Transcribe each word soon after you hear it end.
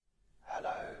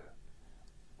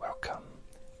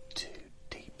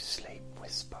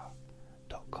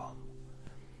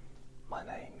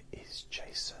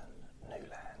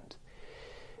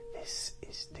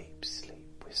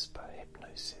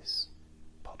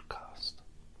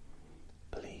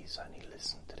please only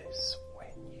listen to this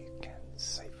when you can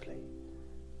safely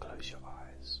close your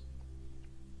eyes.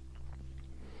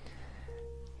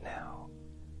 Now,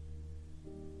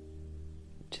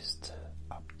 just to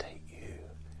update you,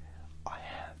 I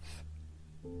have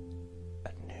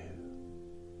a new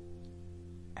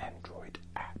Android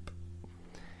app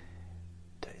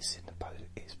that is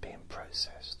being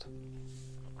processed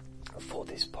for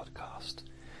this podcast.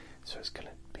 So it's going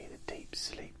to be the Deep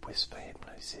Sleep Whisper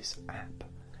Hypnosis app,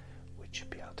 which you'll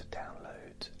be able to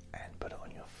download and put it on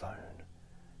your phone,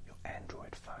 your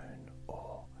Android phone,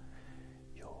 or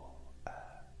your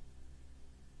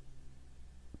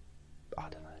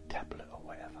tablet or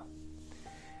whatever,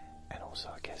 and also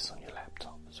I guess on your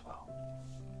laptop as well.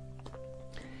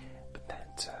 But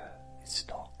that it's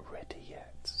not ready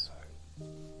yet, so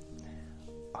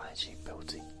I actually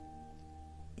built it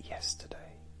yesterday.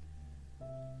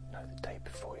 No, the day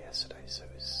before yesterday, so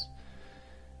it was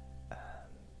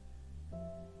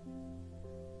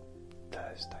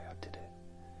Thursday I did it,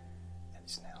 and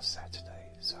it's now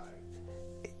Saturday, so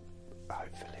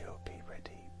hopefully it'll be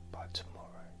ready by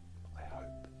tomorrow, I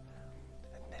hope,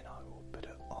 and then I will put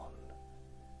it on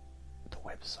the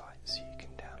website so you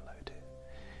can download it,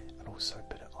 and also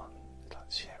put it on,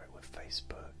 share it with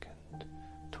Facebook and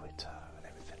Twitter and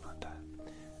everything like that,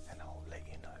 and I'll let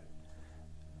you know.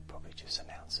 Probably just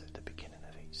announce it at the beginning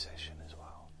of each session as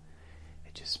well.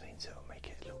 It just means it'll make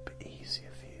it a little bit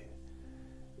easier for you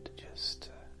to just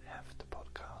have the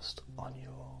podcast on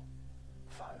your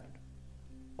phone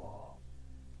or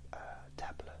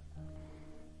tablet,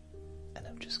 and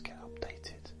it'll just get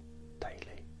updated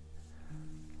daily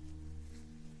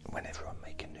whenever I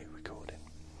make a new recording.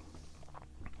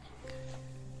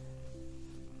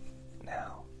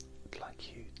 Now, I'd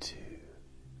like you to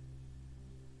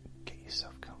get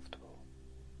yourself comfortable.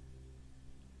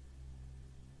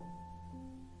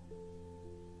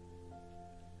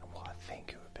 And what I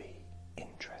think it would be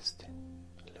interesting,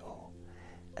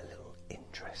 a little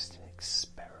interesting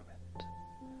experiment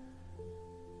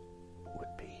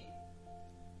would be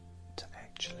to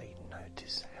actually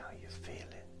notice how you're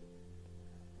feeling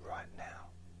right now.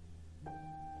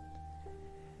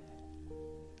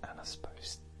 And I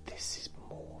suppose this is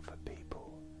more for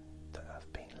people that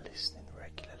have been listening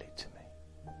regularly to me.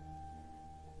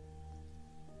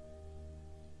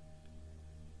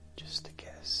 Just to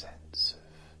get a sense of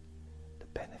the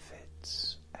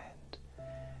benefits and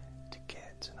to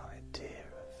get an idea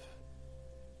of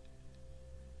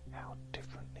how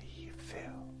differently you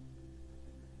feel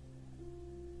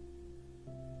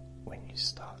when you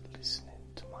start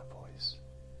listening to my voice.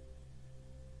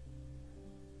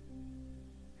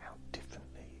 How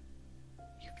differently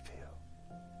you feel.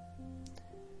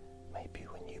 Maybe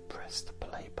when you press the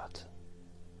play button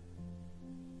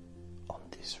on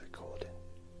this recording,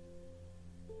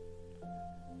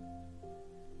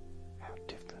 how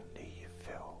differently you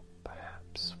feel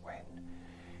perhaps when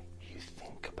you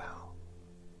think about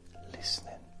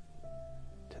listening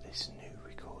to this new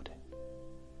recording.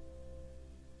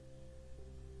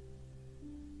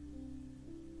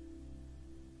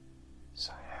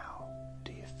 So how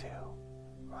do you feel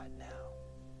right now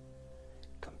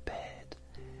compared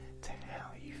to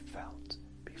how you felt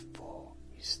before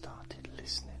you started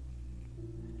listening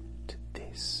to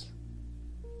this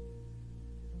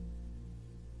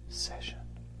session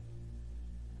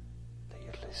that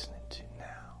you're listening to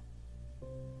now?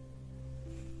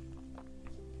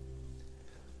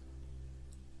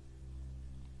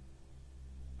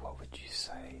 What would you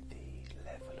say the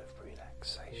level of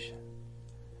relaxation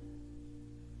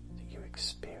that you're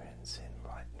experiencing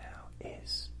right now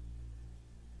is?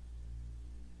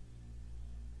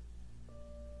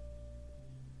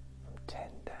 From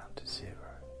 10 down to 0,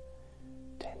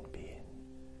 10 being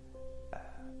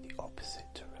the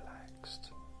opposite to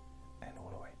relaxed, and all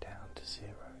the way down to 0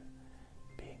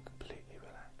 being completely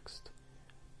relaxed.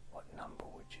 What number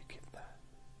would you give that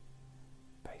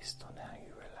based on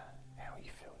how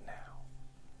you feel now?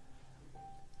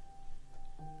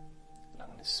 And I'm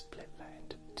going to split that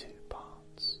into 2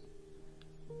 parts.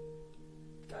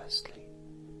 Firstly,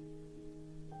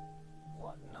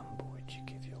 what number would you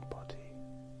give your body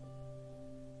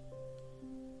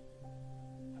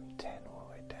from 10 all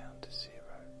the way down to 0?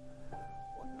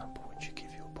 What number would you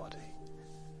give your body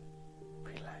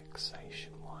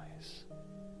relaxation wise?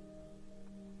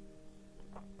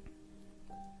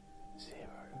 0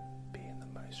 being the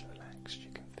most relaxed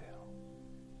you can feel.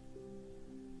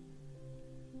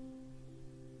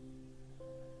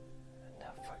 And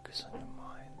now focus on your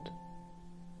mind.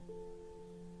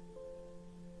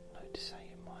 Notice how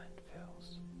your mind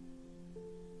feels.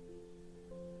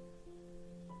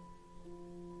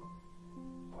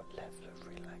 What level of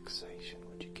relaxation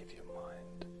would you give your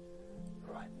mind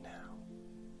right now?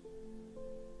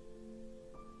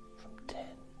 From 10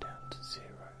 down to 0,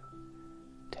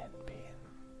 10 being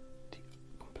the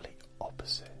complete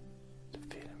opposite to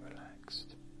feeling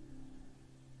relaxed,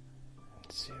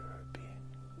 and 0 being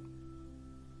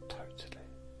totally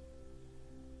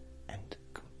and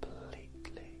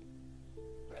completely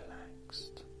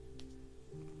relaxed.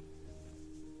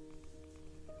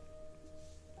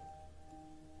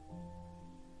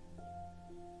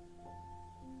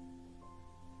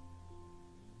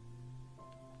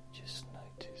 Just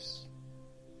notice,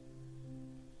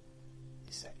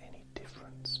 is there any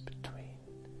difference between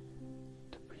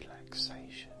the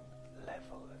relaxation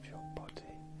level of your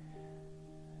body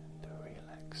and the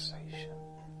relaxation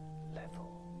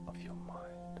level of your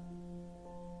mind?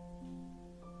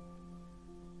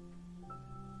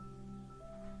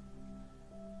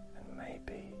 And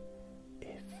maybe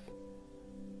if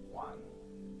one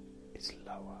is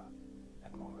lower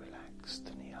and more relaxed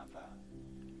than the other,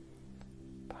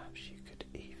 perhaps you could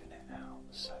even it out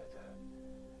so that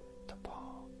the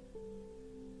part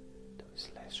that was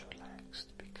less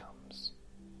relaxed becomes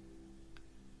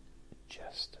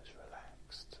just as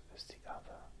relaxed as the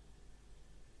other,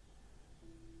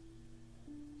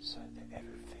 so that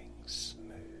everything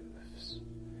smooths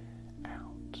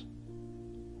out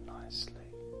nicely.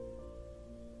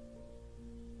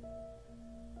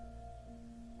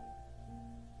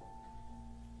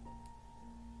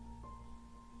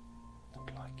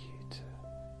 I'd like you to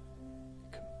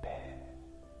compare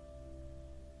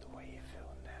the way you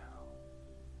feel now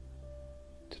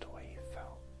to the way you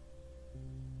felt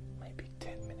maybe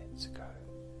 10 minutes ago,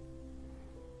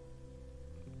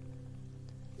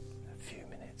 a few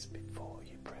minutes before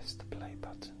you pressed the play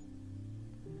button,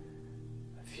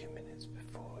 a few minutes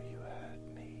before you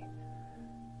heard me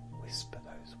whisper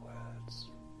those words.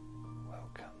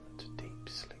 Welcome to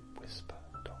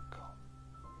deepsleepwhisper.com.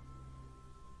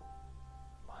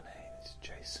 My name is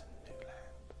Jason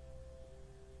Newland.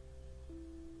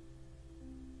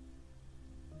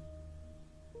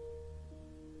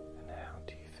 And how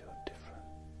do you feel different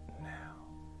now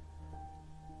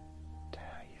to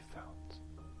how you felt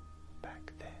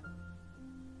back then?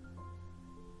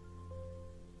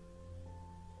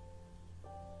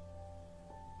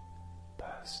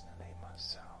 Personally,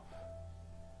 myself,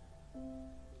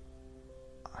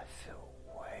 I feel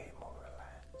way more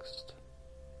relaxed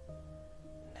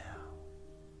now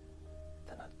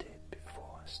than I did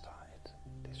before I started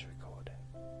this recording.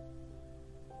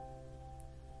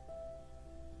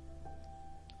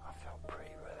 I felt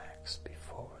pretty relaxed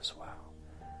before as well,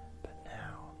 but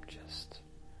now I'm just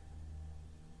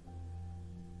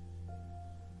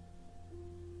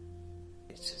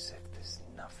it's as if there's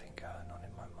nothing going on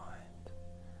in my mind,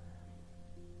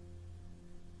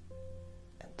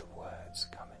 and the words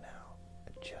coming out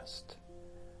are just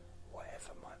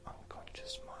whatever my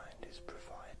unconscious mind is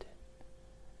providing.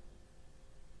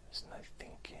 There's no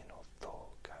thinking or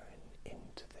thought going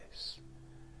into this.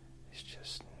 It's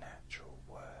just natural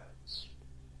words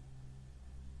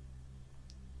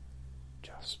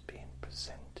just being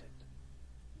presented.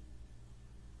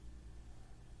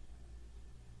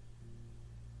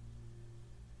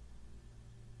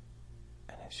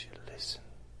 And as you listen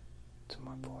to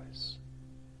my voice,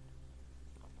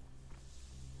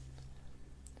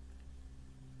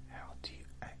 how do you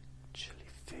actually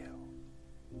feel?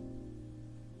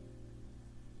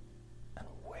 And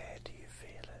where do you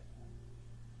feel it?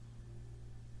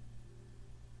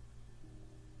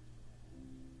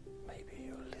 Maybe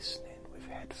you're listening with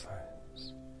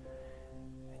headphones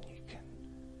and you can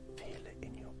feel it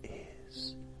in your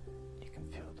ears. You can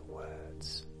feel the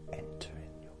words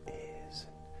entering your ears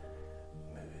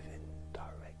and moving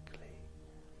directly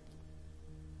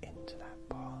into that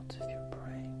part of your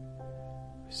brain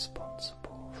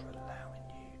responsible for allowing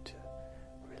you to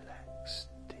relax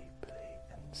deeply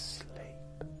and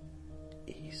sleep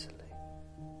easily.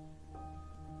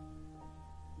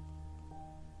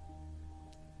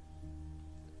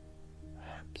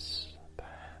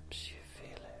 Perhaps you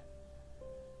feel it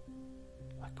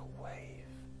like a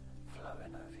wave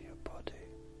flowing over your body,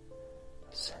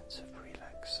 a sense of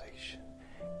relaxation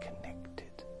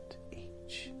connected to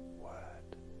each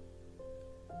word.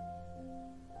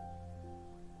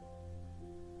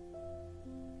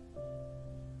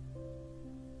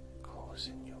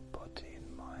 Causing your body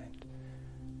and mind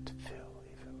to feel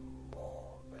even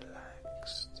more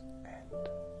relaxed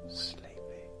and sleepy.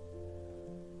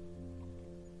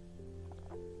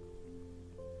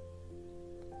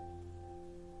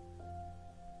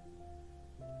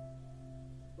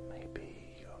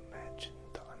 Maybe you imagine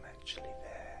that I'm actually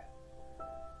there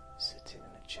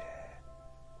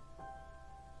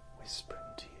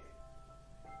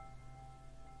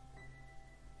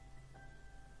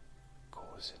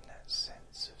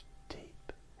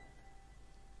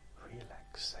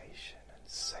relaxation and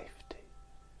safety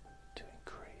to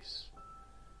increase,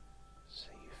 so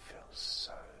you feel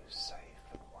so safe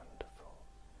and wonderful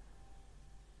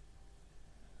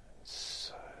and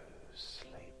so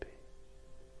sleepy.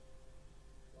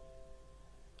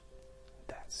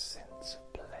 That sense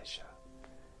of pleasure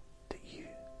that you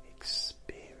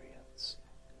experience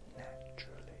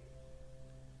naturally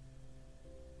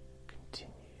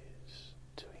continues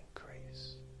to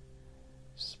increase,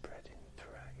 spreading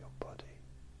throughout your body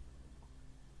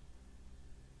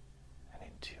and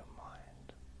into your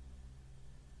mind,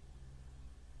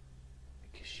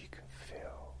 because you can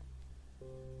feel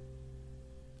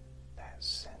that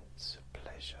sense of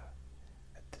pleasure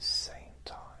at the same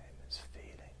time as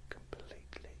feeling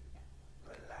completely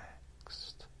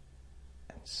relaxed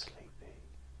and sleepy,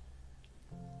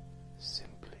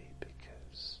 simply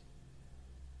because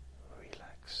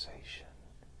relaxation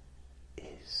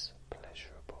is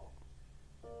pleasurable.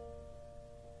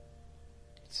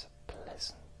 It's a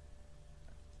pleasant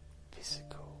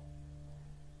physical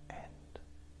and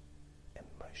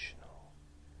emotional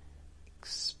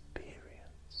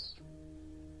experience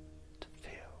to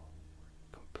feel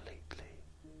completely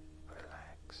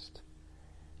relaxed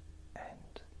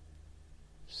and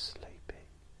sleepy.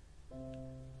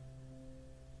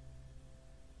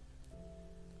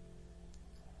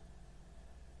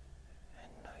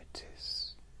 And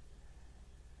notice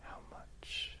how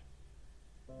much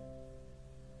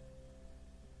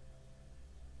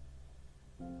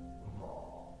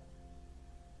more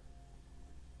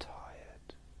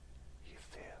tired you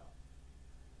feel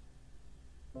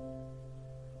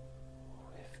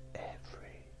with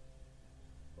every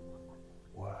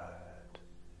word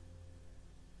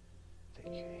that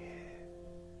you hear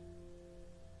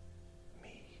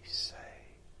me say.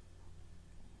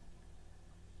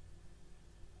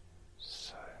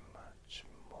 So much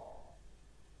more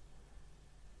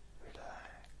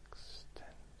relaxed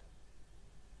and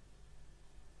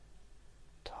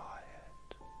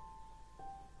tired,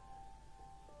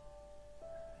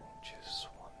 and just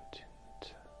wanting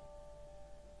to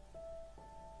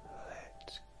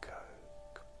let go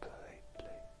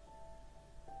completely.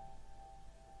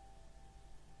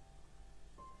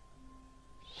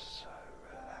 So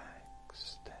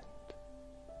relaxed and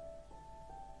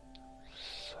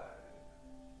so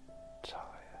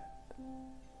tired.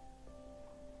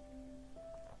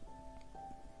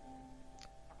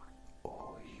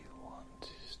 All you want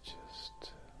is just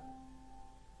to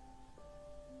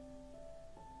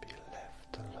be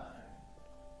left alone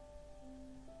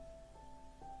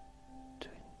to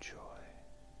enjoy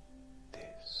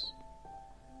this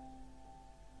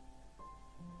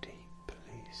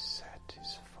deeply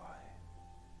satisfying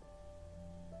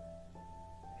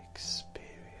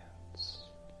experience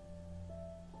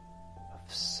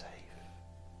of safe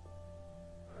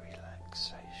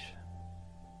relaxation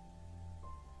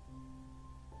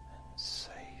and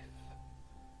safe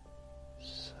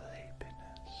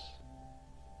sleepiness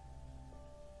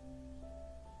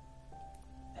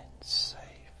and safe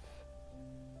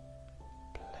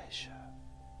pleasure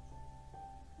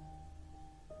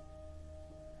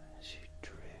as you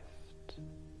drift.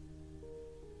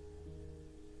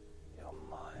 Your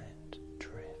mind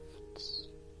drifts.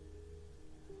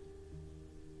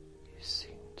 You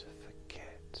seem to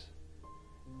forget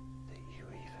that you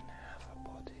even have a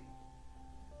body.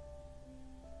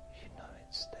 You know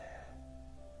it's there,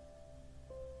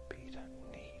 but you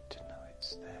don't need to know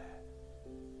it's there.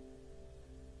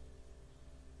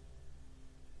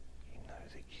 You know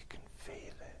that you can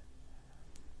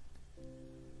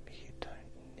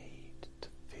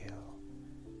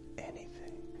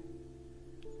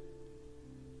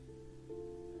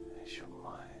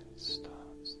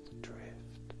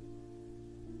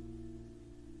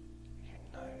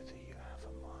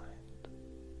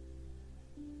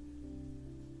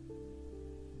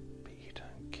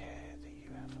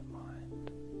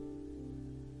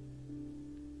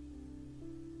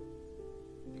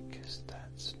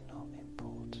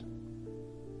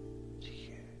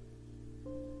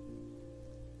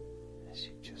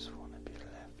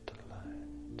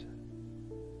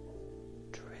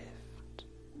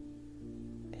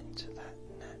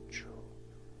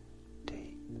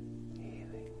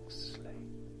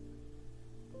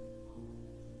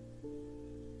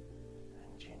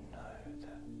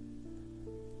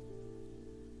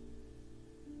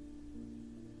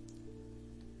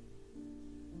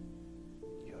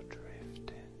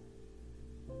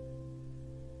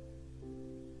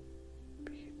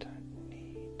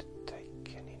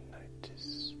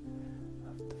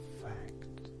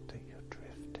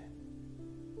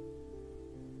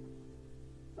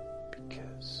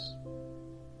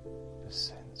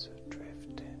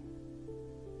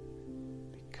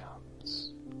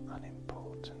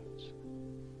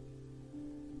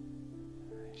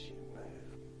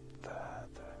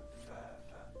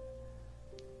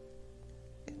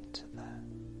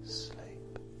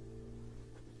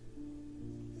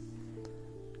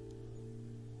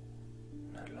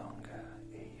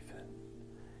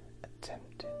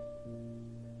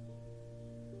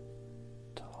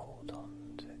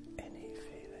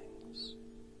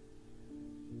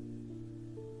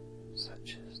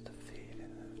such as the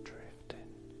feeling of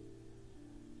drifting,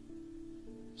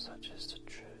 such as the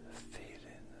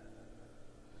feeling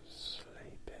of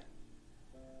sleeping,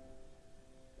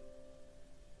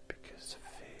 because the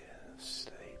feeling of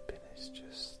sleeping is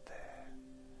just there.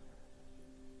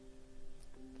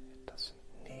 It doesn't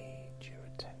need your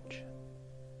attention.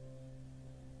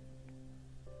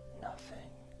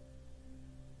 Nothing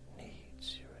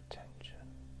needs your attention.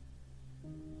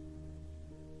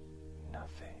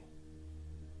 Nothing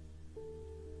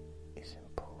is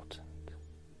important.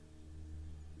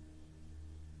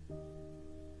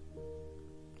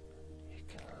 You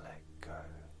can let go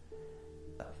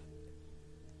of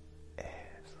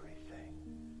everything.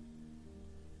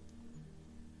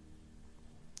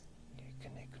 You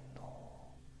can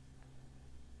ignore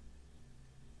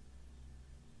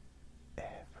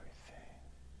everything,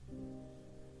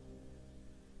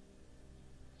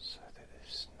 so that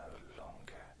there's no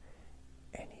longer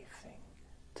any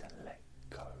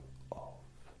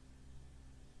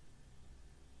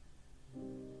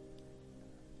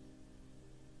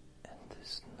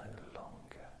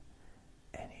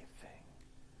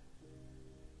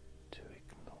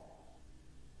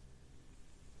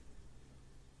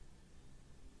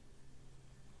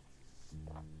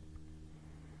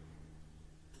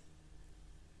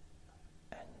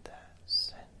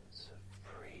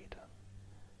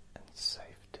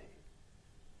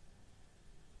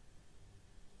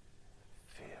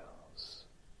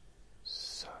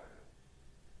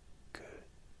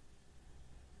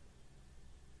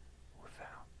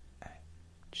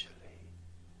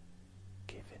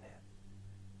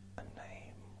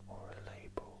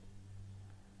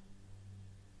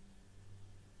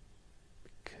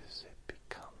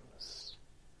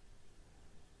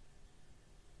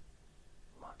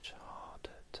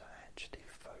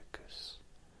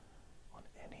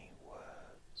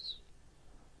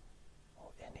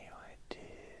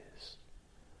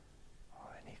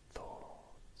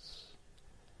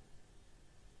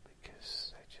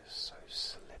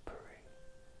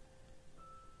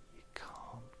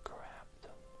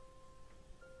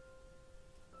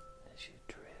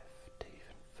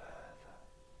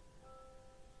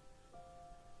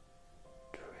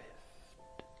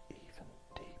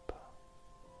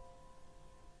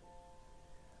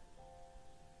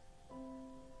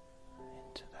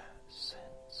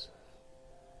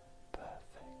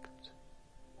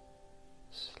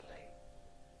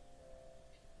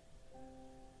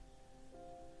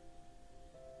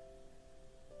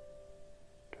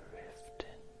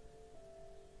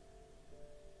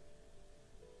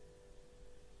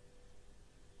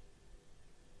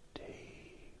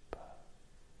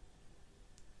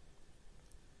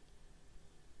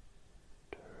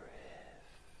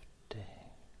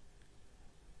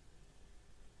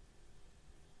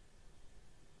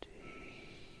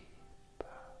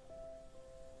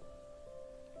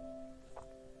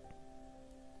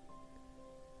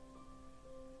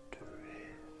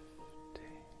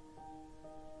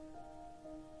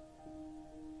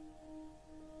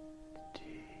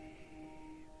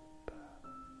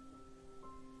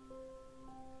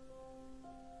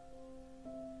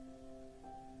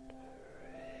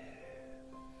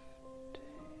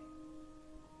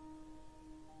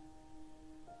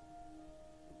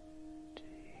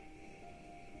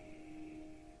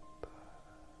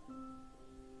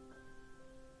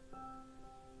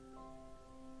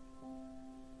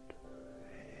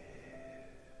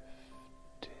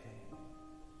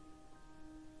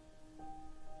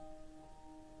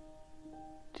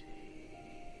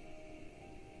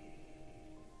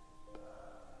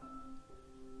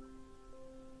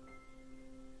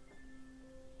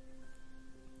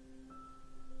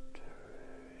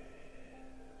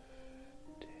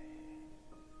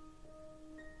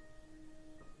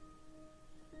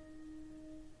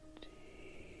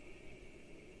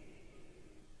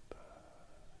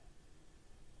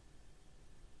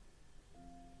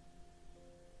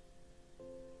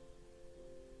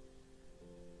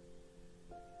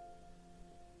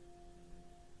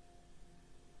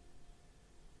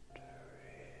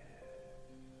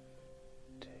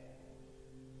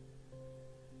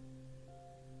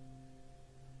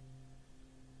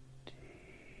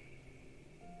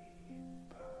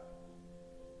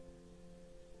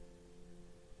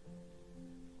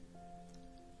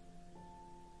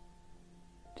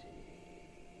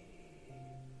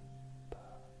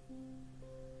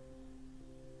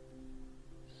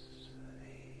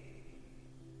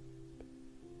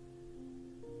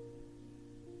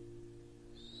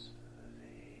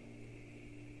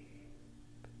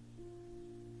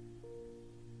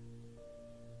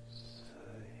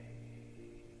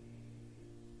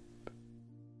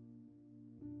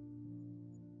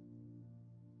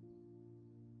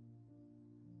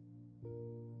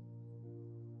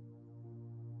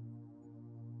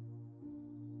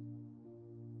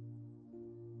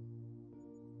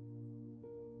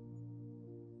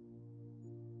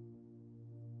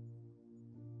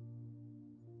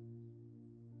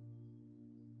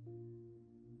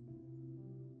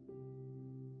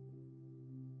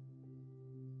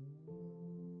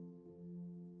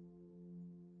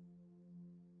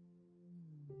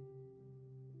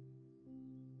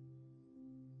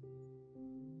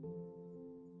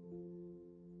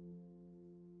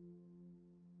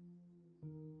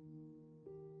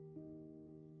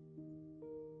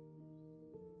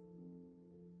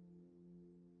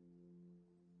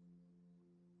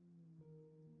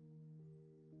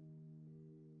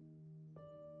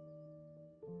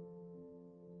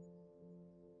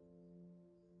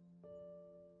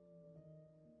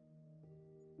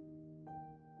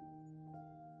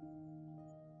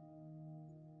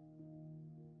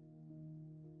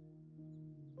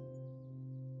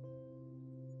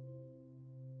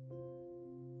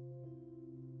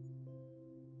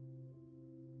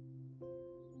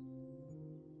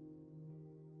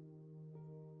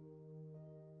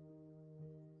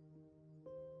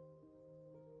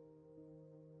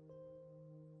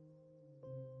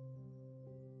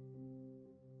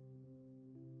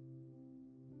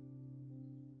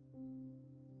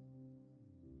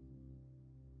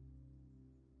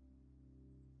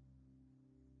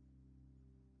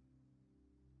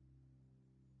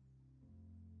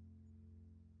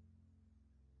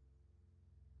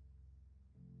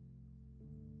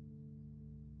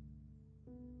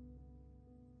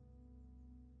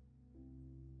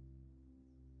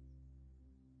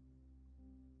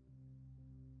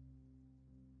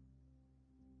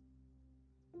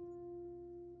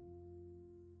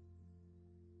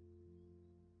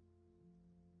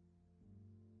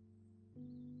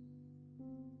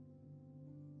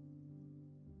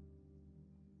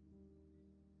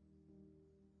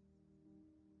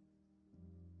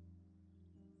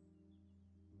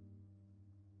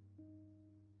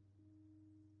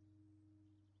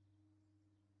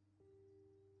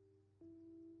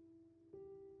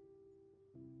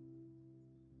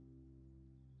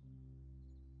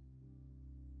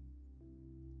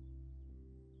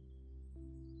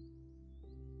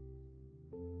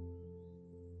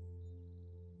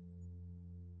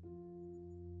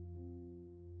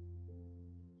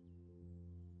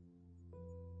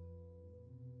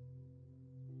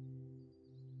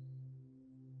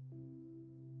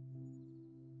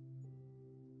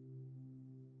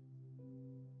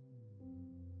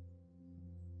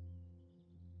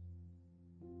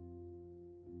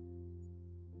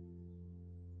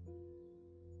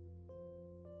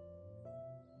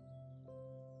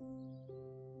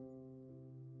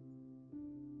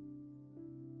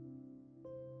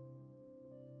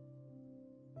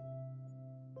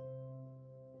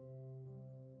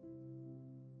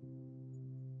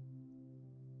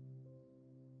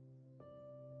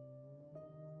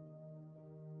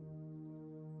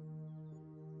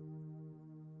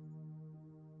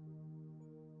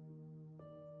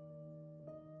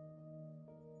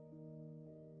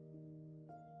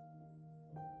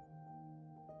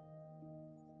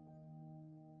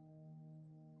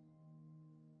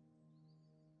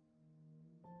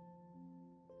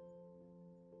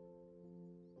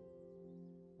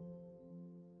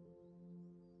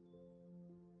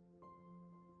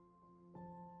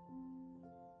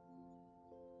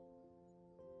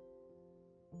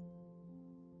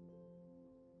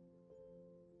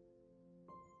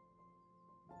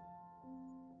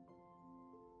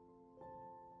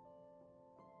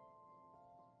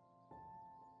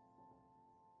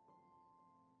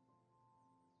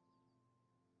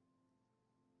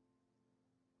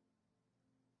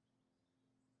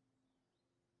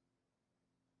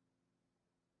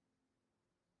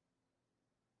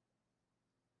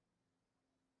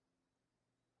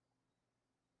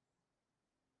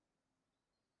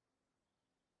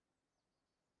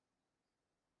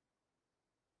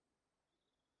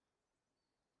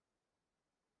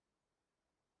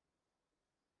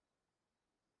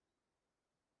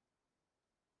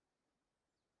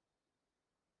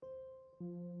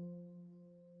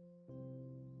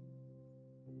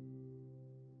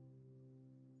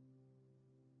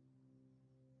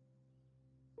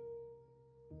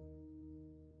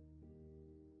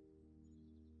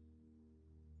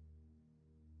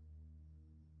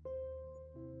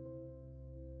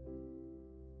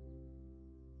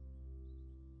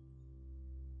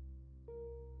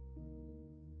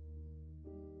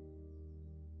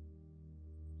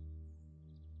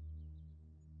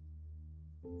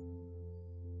you.